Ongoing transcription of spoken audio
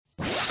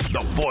The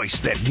voice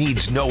that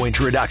needs no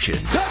introduction.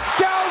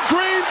 Touchdown,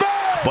 Green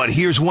Bay! But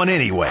here's one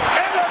anyway.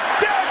 And a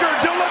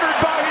dagger delivered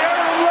by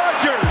Aaron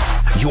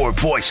Rodgers. Your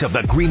voice of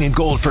the green and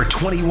gold for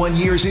 21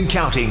 years and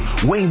counting,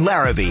 Wayne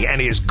Larrivee and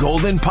his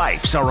Golden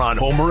Pipes are on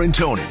Homer and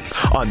Tony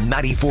on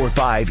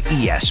 94.5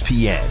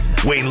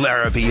 ESPN. Wayne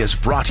Larrivee is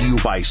brought to you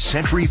by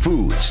Century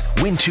Foods.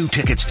 Win 2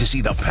 tickets to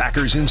see the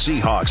Packers and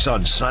Seahawks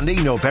on Sunday,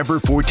 November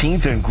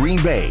 14th in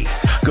Green Bay.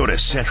 Go to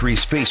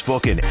Century's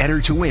Facebook and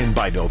enter to win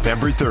by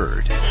November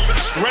 3rd.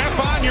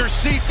 Strap on your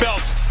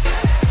seatbelts.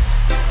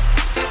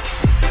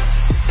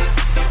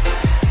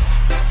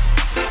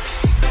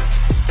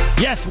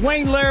 Yes,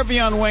 Wayne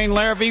Larrivee on Wayne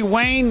Larrivee.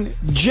 Wayne,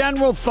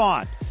 general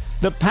thought.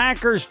 The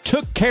Packers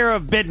took care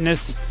of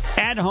business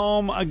at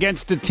home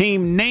against a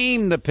team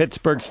named the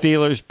Pittsburgh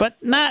Steelers, but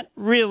not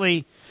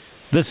really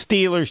the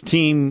Steelers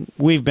team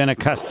we've been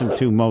accustomed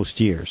to most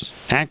years.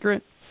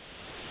 Accurate?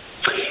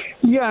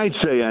 Yeah, I'd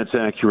say that's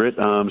accurate.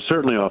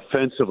 Certainly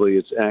offensively,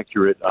 it's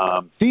accurate.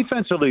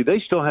 Defensively,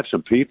 they still have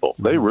some people.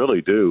 They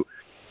really do.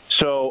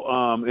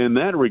 So in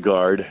that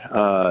regard,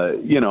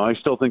 I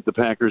still think the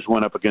Packers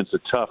went up against a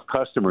tough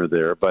customer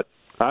there, but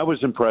I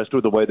was impressed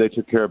with the way they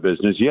took care of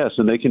business. Yes,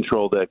 and they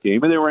controlled that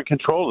game, and they were in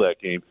control of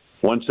that game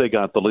once they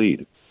got the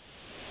lead.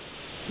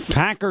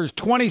 Packers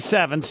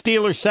 27,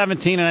 Steelers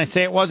 17, and I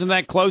say it wasn't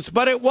that close,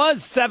 but it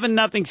was 7-0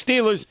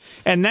 Steelers,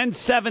 and then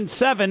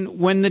 7-7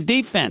 when the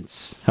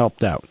defense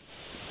helped out.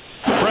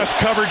 Press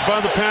coverage by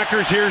the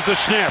Packers. Here's the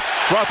snap.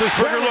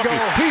 Roethlisberger looking.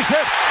 He's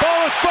hit.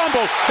 Ball is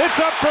fumbled. It's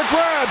up for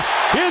grabs.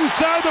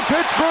 Inside the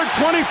Pittsburgh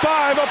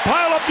 25. A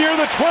pile up near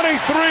the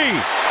 23.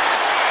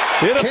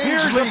 It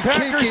appears the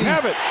Packers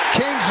have it.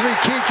 Kingsley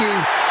Keke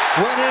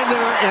went in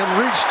there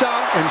and reached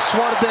out and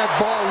swatted that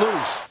ball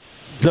loose.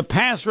 The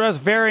pass rush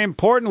very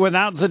important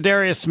without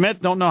Zadarius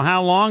Smith. Don't know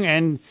how long,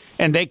 and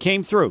they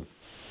came through.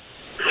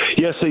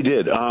 Yes, they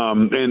did.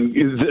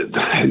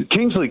 And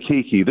Kingsley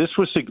Keke, this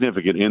was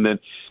significant in that,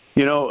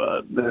 you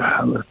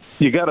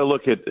got to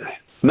look at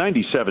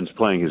 97's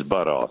playing his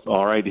butt off.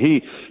 All right,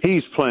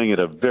 he's playing at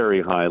a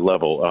very high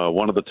level.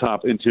 One of the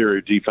top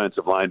interior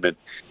defensive linemen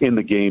in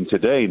the game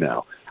today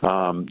now.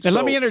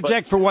 Let me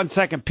interject for 1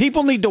 second.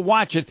 People need to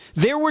watch it.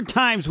 There were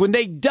times when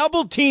they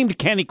double-teamed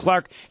Kenny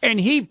Clark, and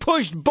he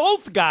pushed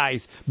both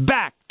guys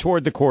back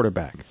toward the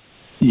quarterback.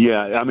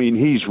 Yeah, I mean,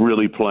 he's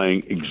really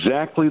playing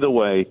exactly the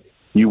way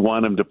you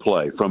want him to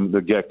play from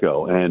the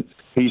get-go, and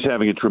he's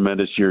having a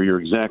tremendous year. You're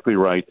exactly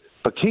right.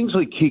 But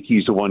Kingsley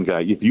Keke's the one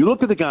guy. If you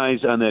look at the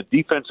guys on that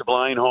defensive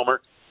line,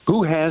 Homer,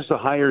 who has the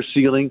higher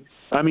ceiling?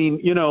 I mean,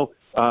 the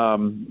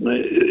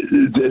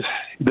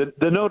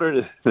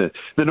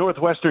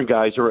Northwestern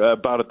guys are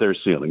about at their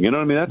ceiling. You know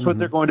what I mean? That's what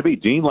they're going to be.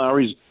 Dean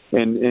Lowry's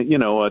and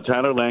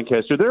Tyler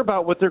Lancaster, they're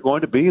about what they're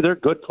going to be. They're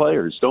good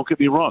players. Don't get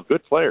me wrong,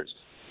 good players.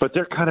 But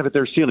they're kind of at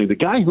their ceiling. The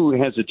guy who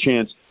has a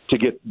chance to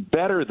get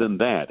better than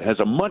that, has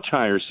a much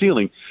higher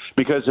ceiling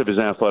because of his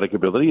athletic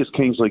ability, is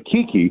Kingsley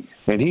Keke,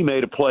 and he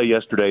made a play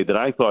yesterday that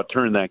I thought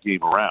turned that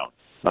game around.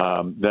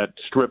 That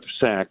strip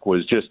sack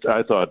was just,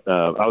 I thought,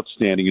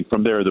 outstanding, and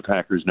from there the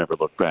Packers never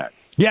looked back.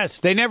 Yes,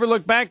 they never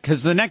looked back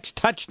because the next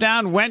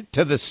touchdown went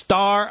to the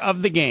star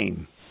of the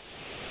game.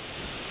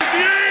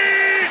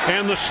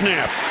 And the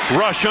snap.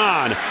 Rush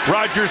on.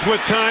 Rodgers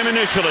with time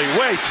initially.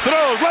 Waits,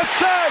 throws, left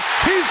side.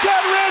 He's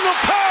got Randall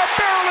Cobb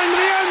barreling to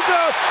the end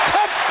zone.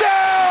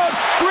 Touchdown,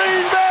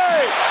 Green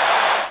Bay!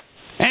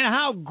 And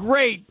how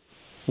great,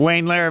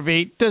 Wayne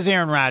Larrivee, does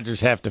Aaron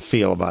Rodgers have to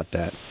feel about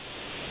that?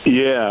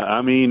 Yeah,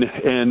 I mean,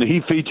 and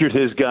he featured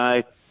his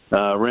guy,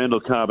 Randall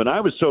Cobb, and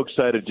I was so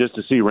excited just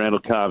to see Randall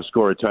Cobb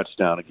score a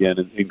touchdown again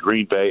in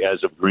Green Bay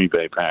as a Green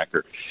Bay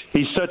Packer.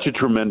 He's such a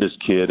tremendous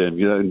kid,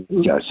 and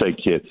I say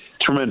kid,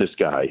 tremendous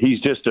guy. He's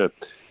just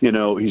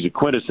he's a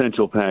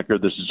quintessential Packer.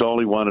 This is all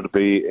he wanted to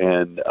be,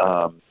 and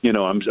I'm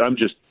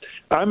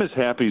as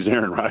happy as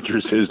Aaron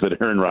Rodgers is that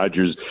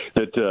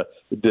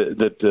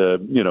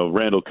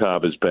Randall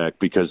Cobb is back,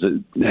 because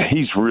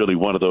he's really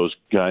one of those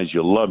guys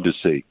you love to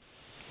see.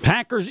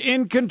 Packers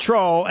in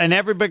control, and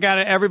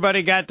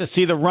everybody got to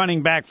see the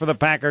running back for the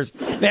Packers.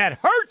 That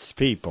hurts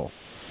people.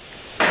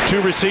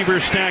 Two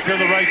receivers stack on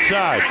the right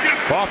side.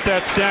 Off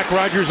that stack,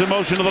 Rodgers in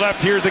motion to the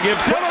left. Here's the give.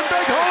 Dillon,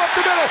 big hole up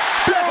the middle.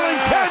 Barreling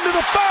 10 to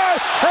the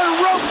 5,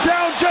 and roped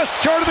down just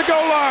short of the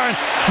goal line.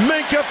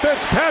 Minkah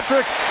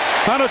Fitzpatrick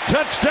on a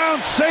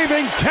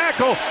touchdown-saving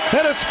tackle,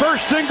 and it's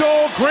first and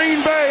goal,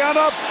 Green Bay on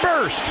a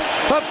burst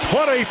of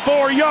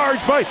 24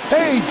 yards by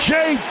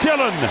A.J.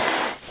 Dillon.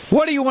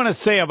 What do you want to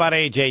say about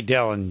A.J.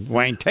 Dillon,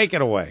 Wayne? Take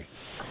it away.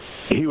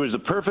 He was the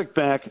perfect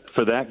back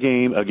for that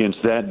game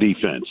against that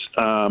defense.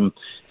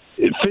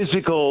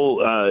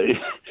 Physical,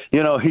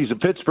 he's a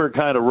Pittsburgh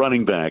kind of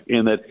running back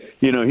in that,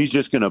 he's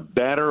just going to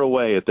batter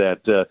away at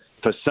that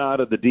facade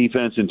of the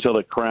defense until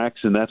it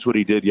cracks, and that's what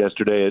he did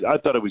yesterday. I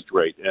thought it was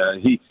great.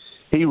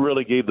 he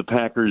really gave the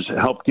Packers,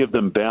 helped give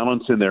them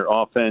balance in their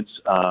offense.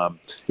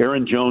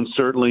 Aaron Jones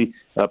certainly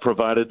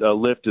provided a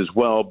lift as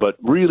well. But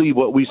really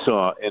what we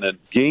saw in a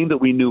game that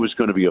we knew was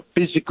going to be a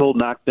physical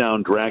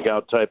knockdown,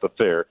 drag-out type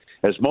affair,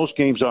 as most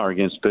games are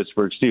against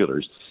Pittsburgh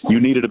Steelers, you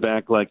needed a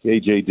back like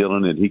A.J.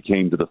 Dillon, and he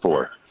came to the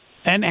fore.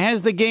 And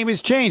as the game has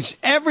changed,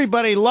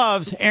 everybody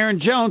loves Aaron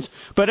Jones,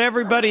 but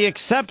everybody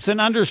accepts and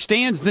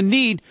understands the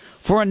need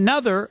for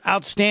another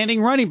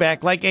outstanding running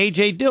back like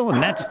A.J.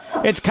 Dillon.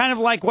 It's kind of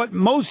like what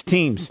most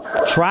teams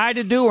try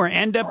to do or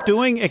end up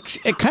doing.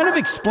 It kind of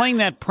explain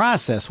that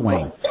process,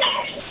 Wayne.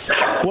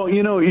 Well,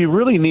 you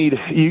really need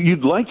 –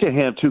 you'd like to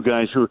have two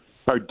guys who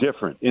are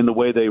different in the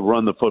way they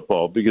run the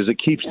football because it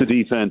keeps the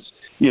defense –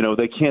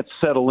 they can't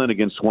settle in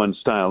against one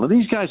style. And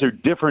these guys are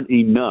different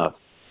enough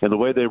in the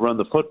way they run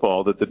the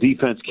football that the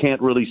defense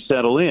can't really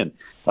settle in.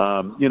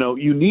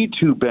 You need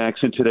two backs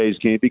in today's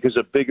game because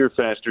of bigger,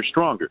 faster,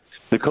 stronger.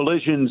 The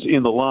collisions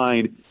in the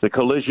line, the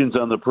collisions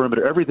on the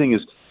perimeter, everything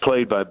is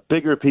played by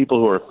bigger people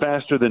who are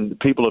faster than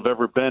people have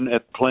ever been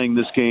at playing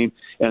this game,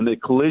 and the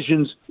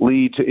collisions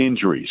lead to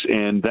injuries.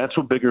 And that's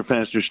what bigger,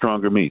 faster,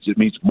 stronger means. It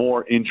means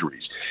more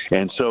injuries.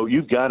 And so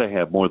you've got to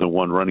have more than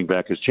one running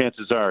back because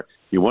chances are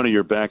one of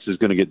your backs is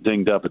going to get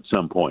dinged up at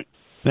some point.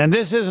 And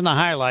this isn't a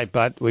highlight,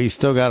 but we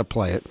still got to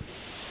play it.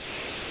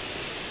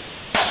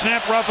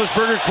 Snap,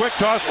 Roethlisberger, quick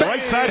toss,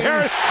 right side,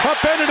 Harris,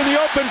 upended in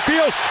the open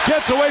field,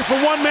 gets away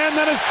from one man,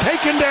 then is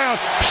taken down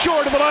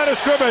short of the line of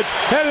scrimmage.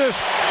 That is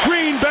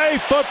Green Bay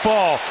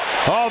football.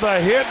 Oh,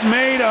 the hit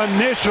made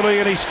initially,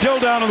 and he's still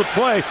down on the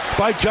play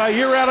by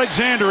Jair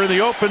Alexander in the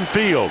open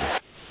field.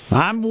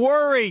 I'm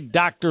worried,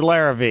 Dr.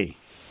 Larrivee.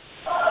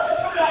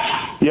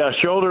 Yeah,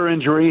 shoulder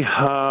injury.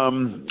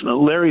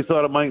 Larry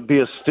thought it might be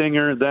a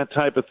stinger, that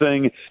type of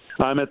thing.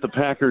 I'm at the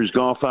Packers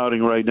golf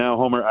outing right now,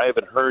 Homer. I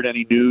haven't heard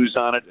any news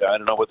on it. I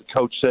don't know what the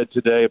coach said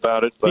today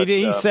about it. But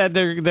he said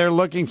they're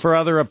looking for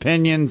other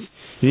opinions.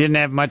 He didn't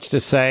have much to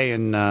say,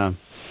 and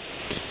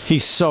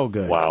he's so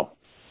good. Wow.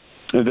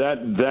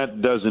 That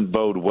doesn't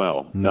bode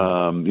well.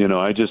 No.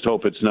 I just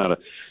hope it's not a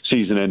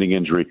season-ending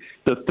injury.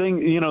 The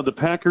thing, the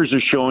Packers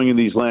are showing in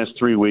these last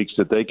 3 weeks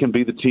that they can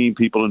be the team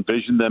people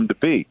envision them to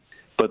be.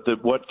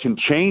 But what can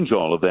change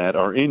all of that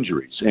are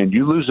injuries. And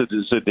you lose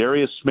a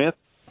Zadarius Smith,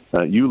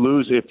 you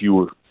lose if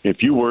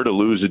you were to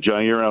lose a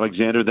Jair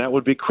Alexander, that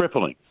would be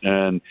crippling,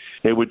 and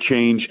it would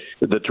change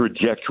the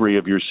trajectory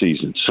of your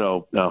season.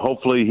 So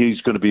hopefully he's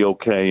going to be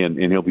okay, and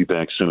he'll be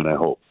back soon, I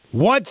hope.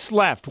 What's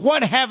left?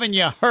 What haven't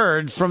you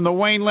heard from the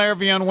Wayne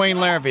Larrivee on Wayne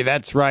Larrivee?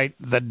 That's right,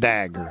 the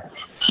dagger.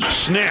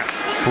 Snap.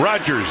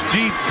 Rodgers,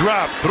 deep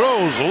drop,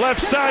 throws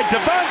left side.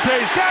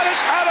 Devontae's got it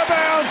out of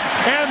bounds,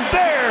 and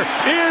there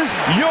is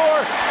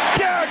your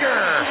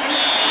dagger.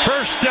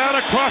 First down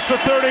across the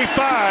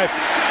 35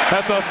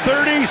 at the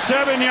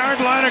 37-yard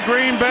line of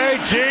Green Bay.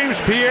 James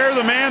Pierre,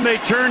 the man they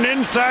turned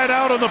inside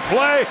out on the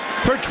play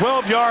for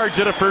 12 yards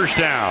at a first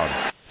down.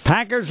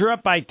 Packers are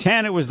up by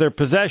 10. It was their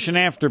possession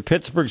after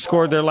Pittsburgh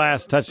scored their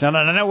last touchdown.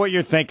 And I know what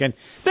you're thinking.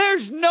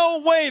 There's no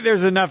way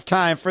there's enough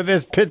time for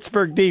this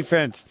Pittsburgh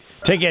defense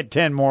to get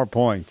 10 more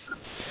points.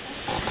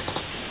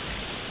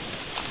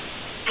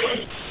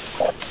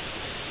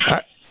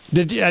 I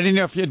didn't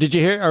know if did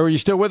you hear? Are you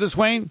still with us,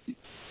 Wayne?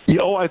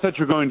 Oh, I thought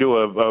you were going to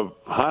a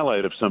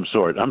highlight of some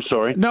sort. I'm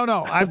sorry. No.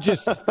 I was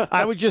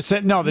just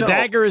saying, the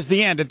dagger is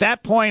the end. At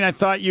that point, I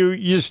thought you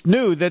just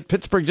knew that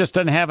Pittsburgh just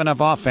doesn't have enough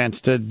offense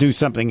to do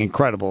something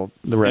incredible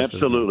the rest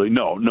absolutely. of the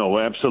game. No,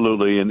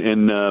 absolutely.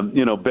 And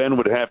Ben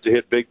would have to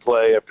hit big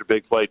play after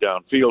big play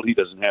downfield. He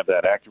doesn't have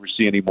that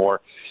accuracy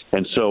anymore.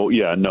 And so,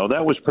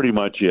 that was pretty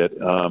much it.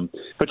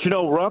 But,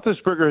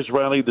 Roethlisberger has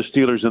rallied the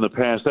Steelers in the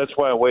past. That's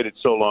why I waited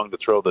so long to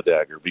throw the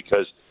dagger,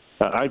 because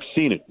I've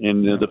seen it,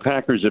 and the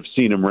Packers have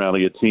seen him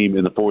rally a team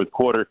in the fourth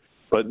quarter,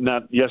 but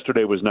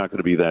yesterday was not going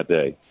to be that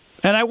day.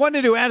 And I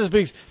wanted to add this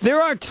because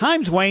there are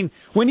times, Wayne,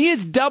 when he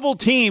is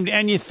double-teamed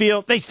and you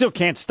feel they still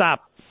can't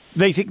stop.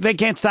 They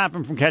can't stop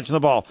him from catching the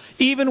ball,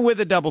 even with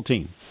a double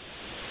team.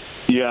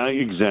 Yeah,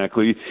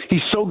 exactly.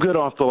 He's so good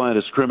off the line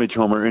of scrimmage,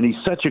 Homer, and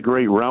he's such a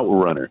great route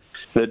runner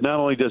that not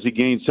only does he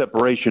gain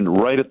separation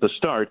right at the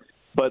start,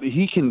 but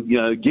he can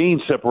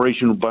gain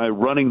separation by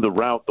running the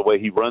route the way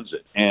he runs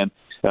it. And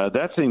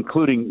that's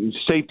including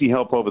safety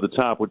help over the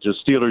top, which the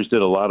Steelers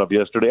did a lot of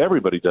yesterday.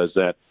 Everybody does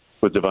that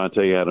with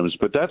Devontae Adams.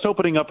 But that's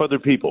opening up other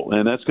people,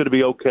 and that's going to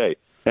be okay.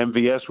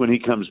 MVS, when he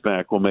comes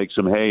back, will make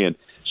some hay, and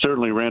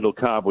certainly Randall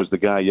Cobb was the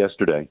guy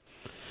yesterday.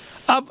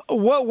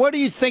 What are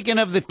you thinking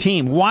of the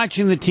team,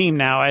 watching the team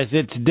now as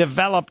it's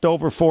developed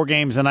over 4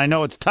 games? And I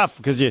know it's tough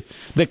because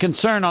the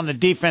concern on the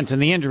defense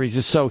and the injuries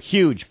is so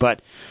huge,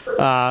 but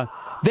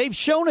they've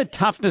shown a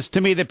toughness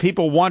to me that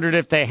people wondered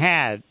if they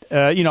had,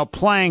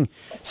 playing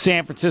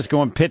San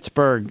Francisco and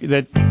Pittsburgh,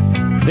 that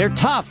they're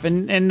tough,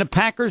 and the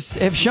Packers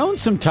have shown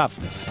some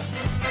toughness.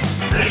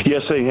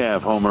 Yes, they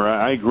have, Homer.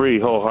 I agree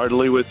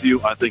wholeheartedly with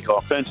you. I think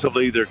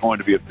offensively they're going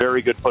to be a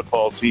very good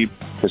football team,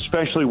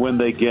 especially when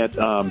they get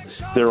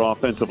their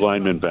offensive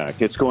linemen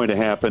back. It's going to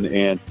happen,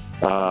 and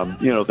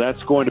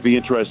That's going to be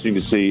interesting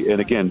to see.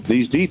 And again,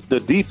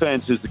 the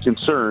defense is the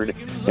concern,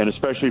 and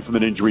especially from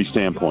an injury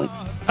standpoint.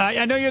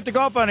 I know you're at the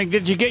golf outing.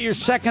 Did you get your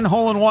second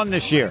hole-in-one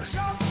this year?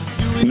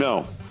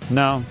 No.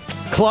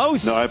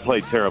 Close? No, I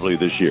played terribly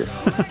this year.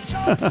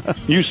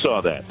 You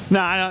saw that.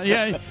 No, I don't.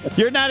 Yeah,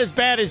 you're not as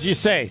bad as you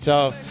say.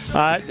 So,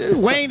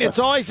 Wayne, it's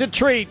always a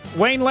treat.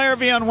 Wayne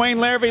Larrivee on Wayne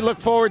Larrivee. Look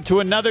forward to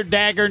another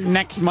Dagger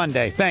next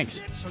Monday. Thanks.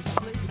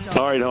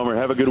 All right, Homer.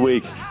 Have a good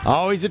week.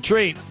 Always a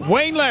treat.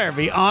 Wayne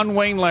Larrivee on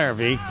Wayne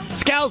Larrivee.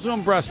 Scalzo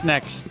and Brust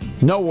next.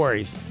 No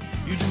worries.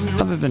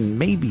 Other than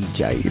maybe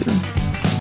Jair.